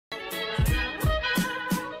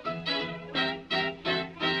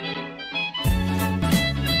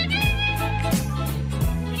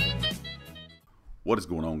What is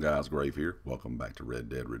going on, guys? Grave here. Welcome back to Red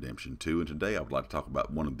Dead Redemption 2, and today I would like to talk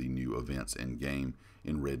about one of the new events in game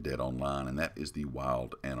in Red Dead Online, and that is the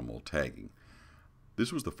wild animal tagging.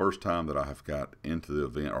 This was the first time that I have got into the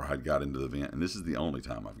event, or had got into the event, and this is the only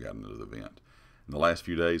time I've gotten into the event. In the last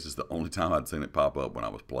few days, it's the only time I'd seen it pop up when I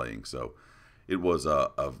was playing, so it was a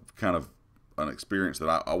kind of an experience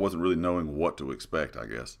that I wasn't really knowing what to expect, I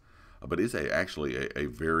guess. But it's actually a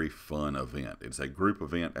very fun event. It's a group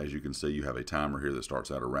event. As you can see, you have a timer here that starts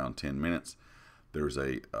out around 10 minutes. There's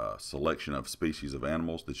a selection of species of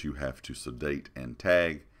animals that you have to sedate and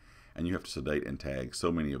tag. And you have to sedate and tag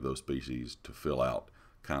so many of those species to fill out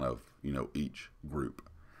kind of, each group.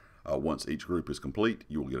 Once each group is complete,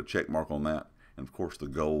 you will get a check mark on that. And of course, the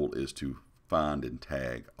goal is to find and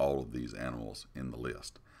tag all of these animals in the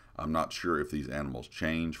list. I'm not sure if these animals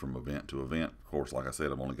change from event to event. Of course, like I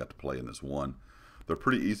said, I've only got to play in this one. They're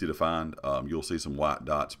pretty easy to find. You'll see some white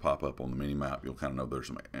dots pop up on the mini-map. You'll kind of know there's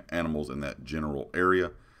some animals in that general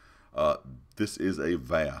area. This is a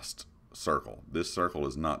vast circle. This circle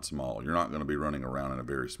is not small. You're not going to be running around in a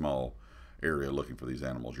very small area looking for these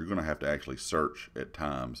animals. You're going to have to actually search at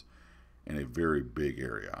times in a very big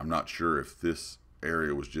area. I'm not sure if this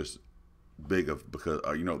area was just big because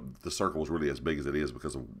the circle is really as big as it is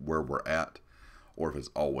because of where we're at, or if it's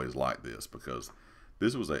always like this, because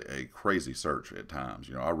this was a crazy search at times.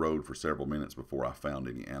 I rode for several minutes before I found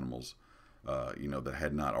any animals that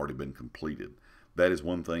had not already been completed. That is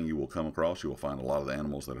one thing you will come across. You will find a lot of the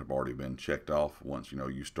animals that have already been checked off. Once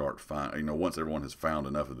you start once everyone has found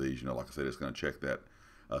enough of these, like I said, it's going to check that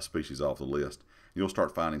species off the list. You'll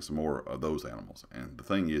start finding some more of those animals. And the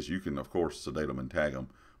thing is, you can of course sedate them and tag them,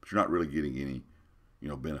 but you're not really getting any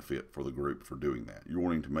benefit for the group for doing that. You're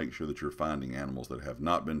wanting to make sure that you're finding animals that have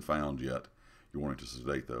not been found yet. You're wanting to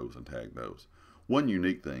sedate those and tag those. One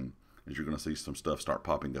unique thing is you're going to see some stuff start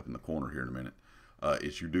popping up in the corner here in a minute.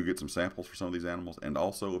 Is you do get some samples for some of these animals, and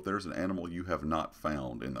also if there's an animal you have not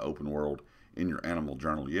found in the open world in your animal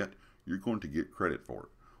journal yet, you're going to get credit for it.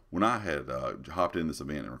 When I had hopped in this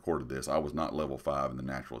event and recorded this, I was not level 5 in the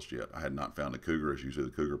naturalist yet. I had not found a cougar, as you see the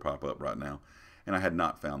cougar pop up right now, and I had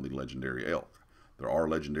not found the legendary elk. There are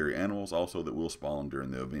legendary animals also that will spawn during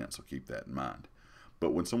the event, so keep that in mind.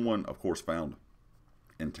 But when someone, of course, found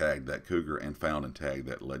and tagged that cougar and found and tagged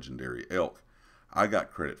that legendary elk, I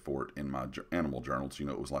got credit for it in my animal journals.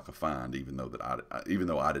 It was like a find, even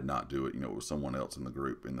though I did not do it. It was someone else in the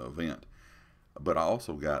group in the event. But I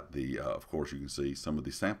also got the, of course, you can see some of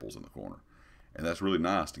the samples in the corner, and that's really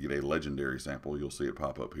nice to get a legendary sample. You'll see it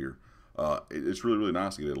pop up here. It's really, really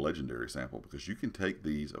nice to get a legendary sample, because you can take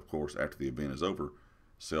these, of course, after the event is over,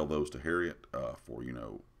 sell those to Harriet for,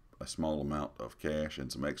 a small amount of cash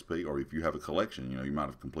and some XP, or if you have a collection, you might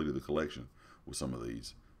have completed the collection with some of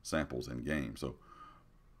these samples in game. So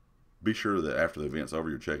be sure that after the event's over,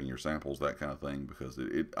 you're checking your samples, that kind of thing, because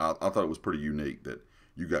I thought it was pretty unique that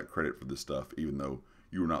you got credit for this stuff, even though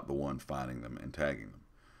you were not the one finding them and tagging them.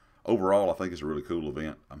 Overall, I think it's a really cool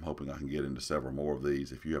event. I'm hoping I can get into several more of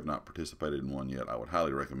these. If you have not participated in one yet, I would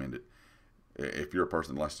highly recommend it. If you're a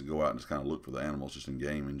person that likes to go out and just kind of look for the animals just in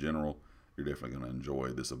game in general, you're definitely going to enjoy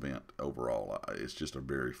this event overall. It's just a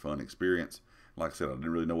very fun experience. Like I said, I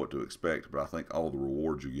didn't really know what to expect, but I think all the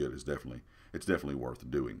rewards you get is definitely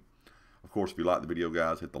worth doing. Of course, if you like the video,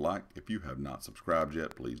 guys, hit the like. If you have not subscribed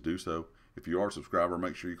yet, please do so. If you are a subscriber,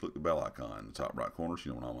 make sure you click the bell icon in the top right corner so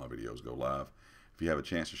you know when all my videos go live. If you have a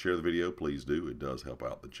chance to share the video, please do. It does help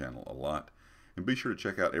out the channel a lot. And be sure to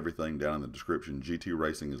check out everything down in the description. GT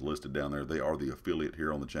Racing is listed down there. They are the affiliate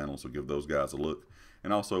here on the channel, so give those guys a look.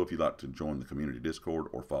 And also, if you'd like to join the community Discord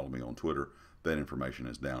or follow me on Twitter, that information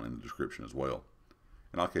is down in the description as well.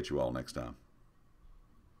 And I'll catch you all next time.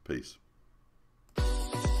 Peace.